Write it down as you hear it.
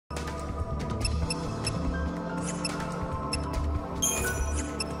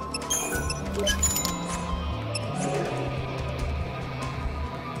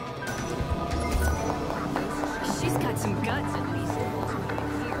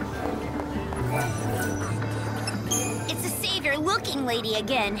looking lady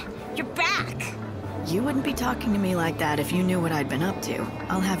again. You're back. You wouldn't be talking to me like that if you knew what I'd been up to.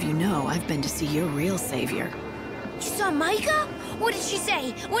 I'll have you know I've been to see your real savior. You saw Micah? What did she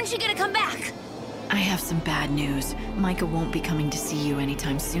say? When's she gonna come back? I have some bad news. Micah won't be coming to see you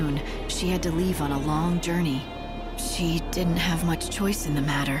anytime soon. She had to leave on a long journey. She didn't have much choice in the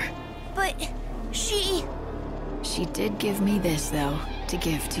matter. But she did give me this, though, to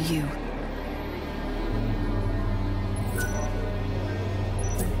give to you.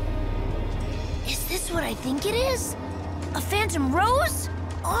 Is this what I think it is? A phantom rose?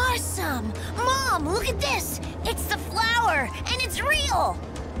 Awesome! Mom, look at this! It's the flower, and it's real!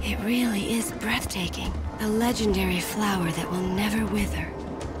 It really is breathtaking. A legendary flower that will never wither.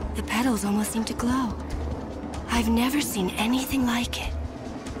 The petals almost seem to glow. I've never seen anything like it.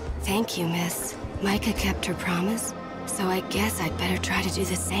 Thank you, miss. Micah kept her promise, so I guess I'd better try to do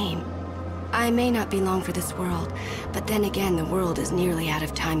the same. I may not be long for this world, but then again, the world is nearly out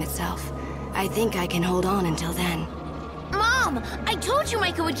of time itself. I think I can hold on until then. Mom! I told you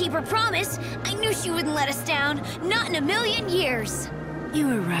Micah would keep her promise! I knew she wouldn't let us down. Not in a million years! You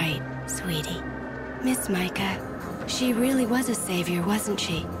were right, sweetie. Miss Micah, she really was a savior, wasn't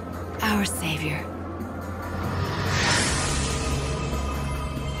she? Our savior.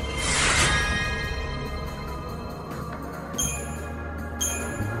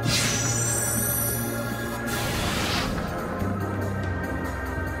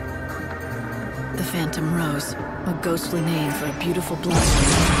 The Phantom Rose, a ghostly name for a beautiful blossom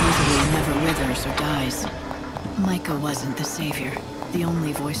that supposedly never withers or dies. Micah wasn't the savior. The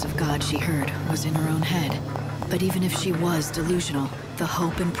only voice of God she heard was in her own head. But even if she was delusional, the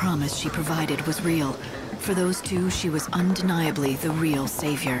hope and promise she provided was real. For those two, she was undeniably the real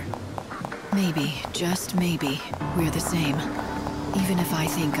savior. Maybe, just maybe, we're the same. Even if I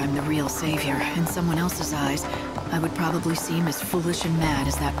think I'm the real savior, in someone else's eyes, I would probably seem as foolish and mad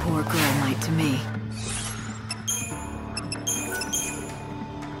as that poor girl might to me.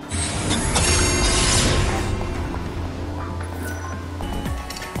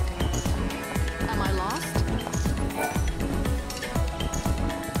 Am I lost?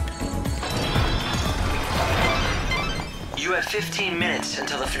 You have 15 minutes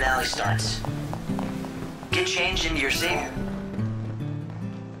until the finale starts. Get changed into your savior.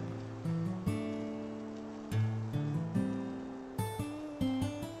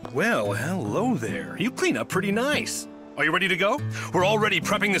 Well, hello there. You clean up pretty nice. Are you ready to go? We're already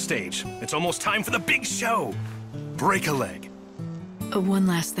prepping the stage. It's almost time for the big show. Break a leg. One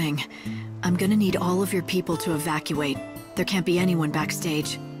last thing. I'm gonna need all of your people to evacuate. There can't be anyone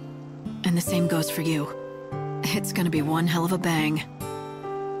backstage. And the same goes for you. It's gonna be one hell of a bang.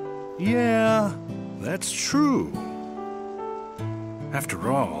 Yeah, that's true.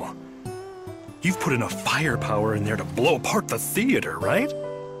 After all, you've put enough firepower in there to blow apart the theater, right?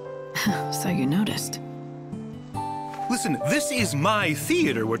 So you noticed. Listen, this is my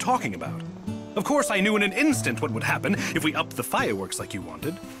theater we're talking about. Of course, I knew in an instant what would happen if we upped the fireworks like you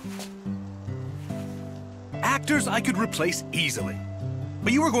wanted. Actors I could replace easily.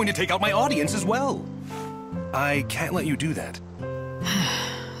 But you were going to take out my audience as well. I can't let you do that.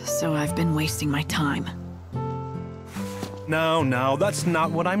 So I've been wasting my time. No, that's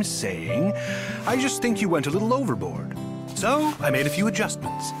not what I'm saying. I just think you went a little overboard. So, I made a few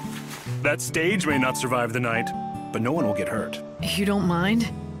adjustments. That stage may not survive the night, but no one will get hurt. You don't mind?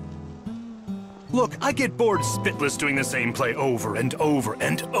 Look, I get bored spitless doing the same play over and over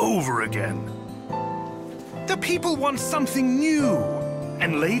and over again. The people want something new.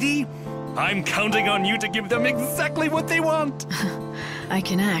 And lady, I'm counting on you to give them exactly what they want. I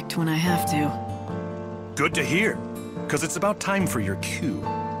can act when I have to. Good to hear, because it's about time for your cue.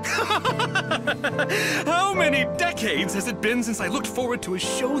 How many decades has it been since I looked forward to a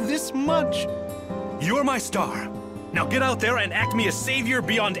show this much? You're my star. Now get out there and act me a savior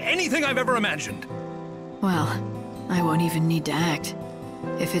beyond anything I've ever imagined. Well, I won't even need to act.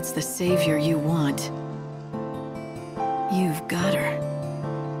 If it's the savior you want, you've got her.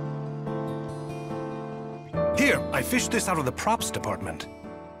 Here, I fished this out of the props department.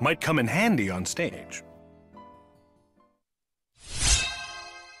 Might come in handy on stage.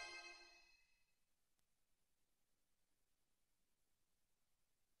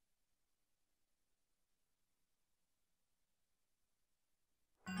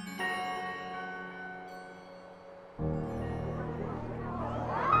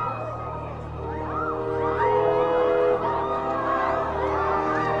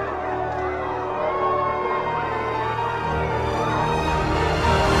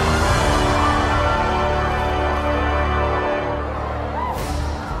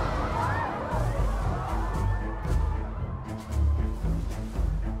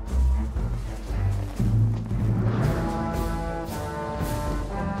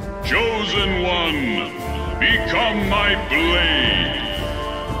 chosen one, become my blade.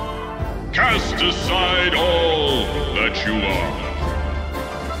 Cast aside all that you are.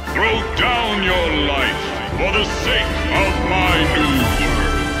 Throw down your life for the sake of my new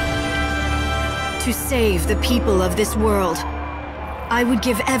world. To save the people of this world, I would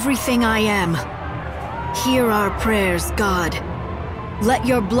give everything I am. Hear our prayers, God. Let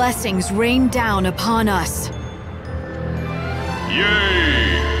your blessings rain down upon us. Yea!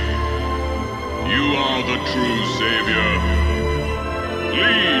 You are the true savior.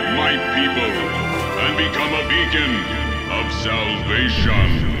 Lead my people and become a beacon of salvation.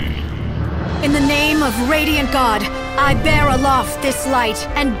 In the name of Radiant God, I bear aloft this light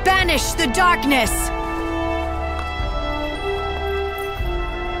and banish the darkness!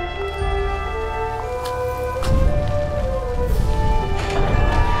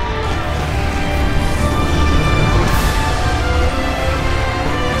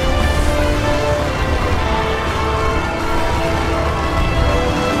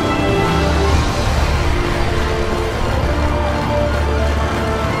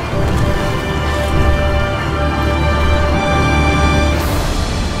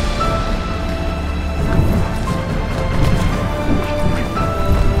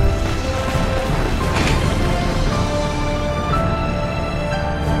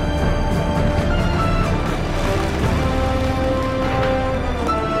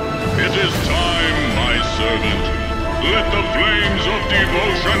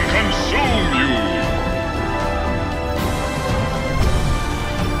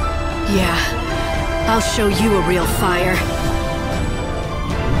 I'll show you a real fire.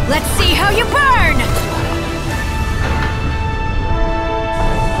 Let's see how you burn!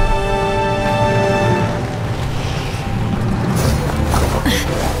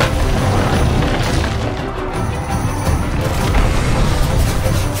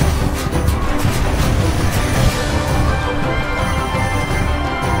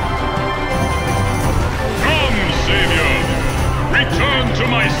 Come, Savior! Return to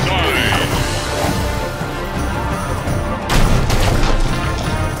my side!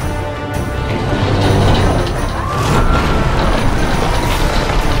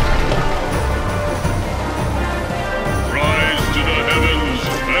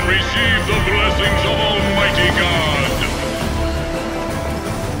 Receive the blessings of Almighty God!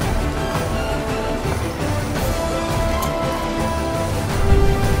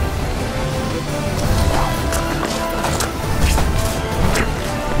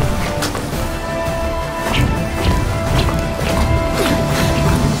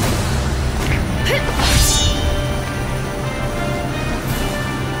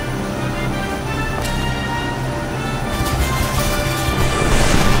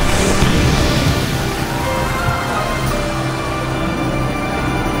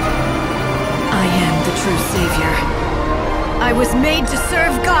 True savior. I was made to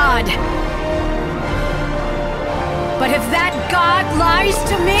serve God. But if that God lies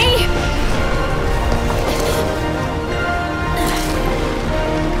to me,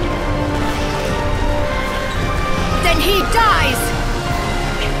 then he dies.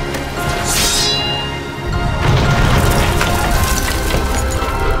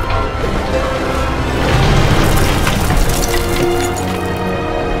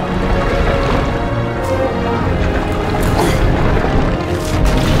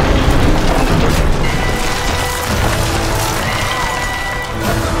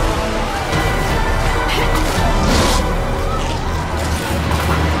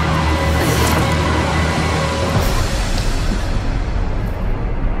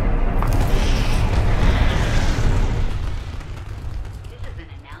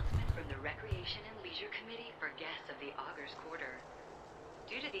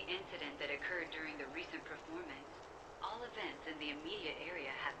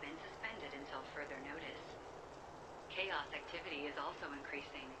 Chaos activity is also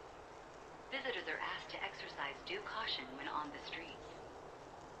increasing. Visitors are asked to exercise due caution when on the streets.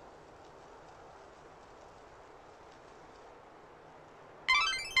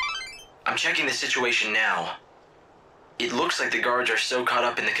 I'm checking the situation now. It looks like the guards are so caught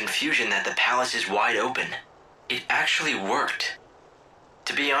up in the confusion that the palace is wide open. It actually worked.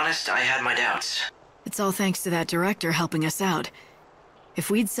 To be honest, I had my doubts. It's all thanks to that director helping us out.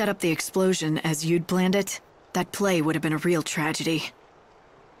 If we'd set up the explosion as you'd planned it, that play would have been a real tragedy.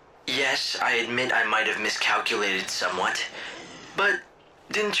 Yes, I admit I might have miscalculated somewhat. But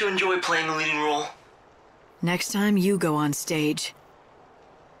didn't you enjoy playing the leading role? Next time you go on stage.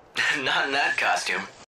 Not in that costume.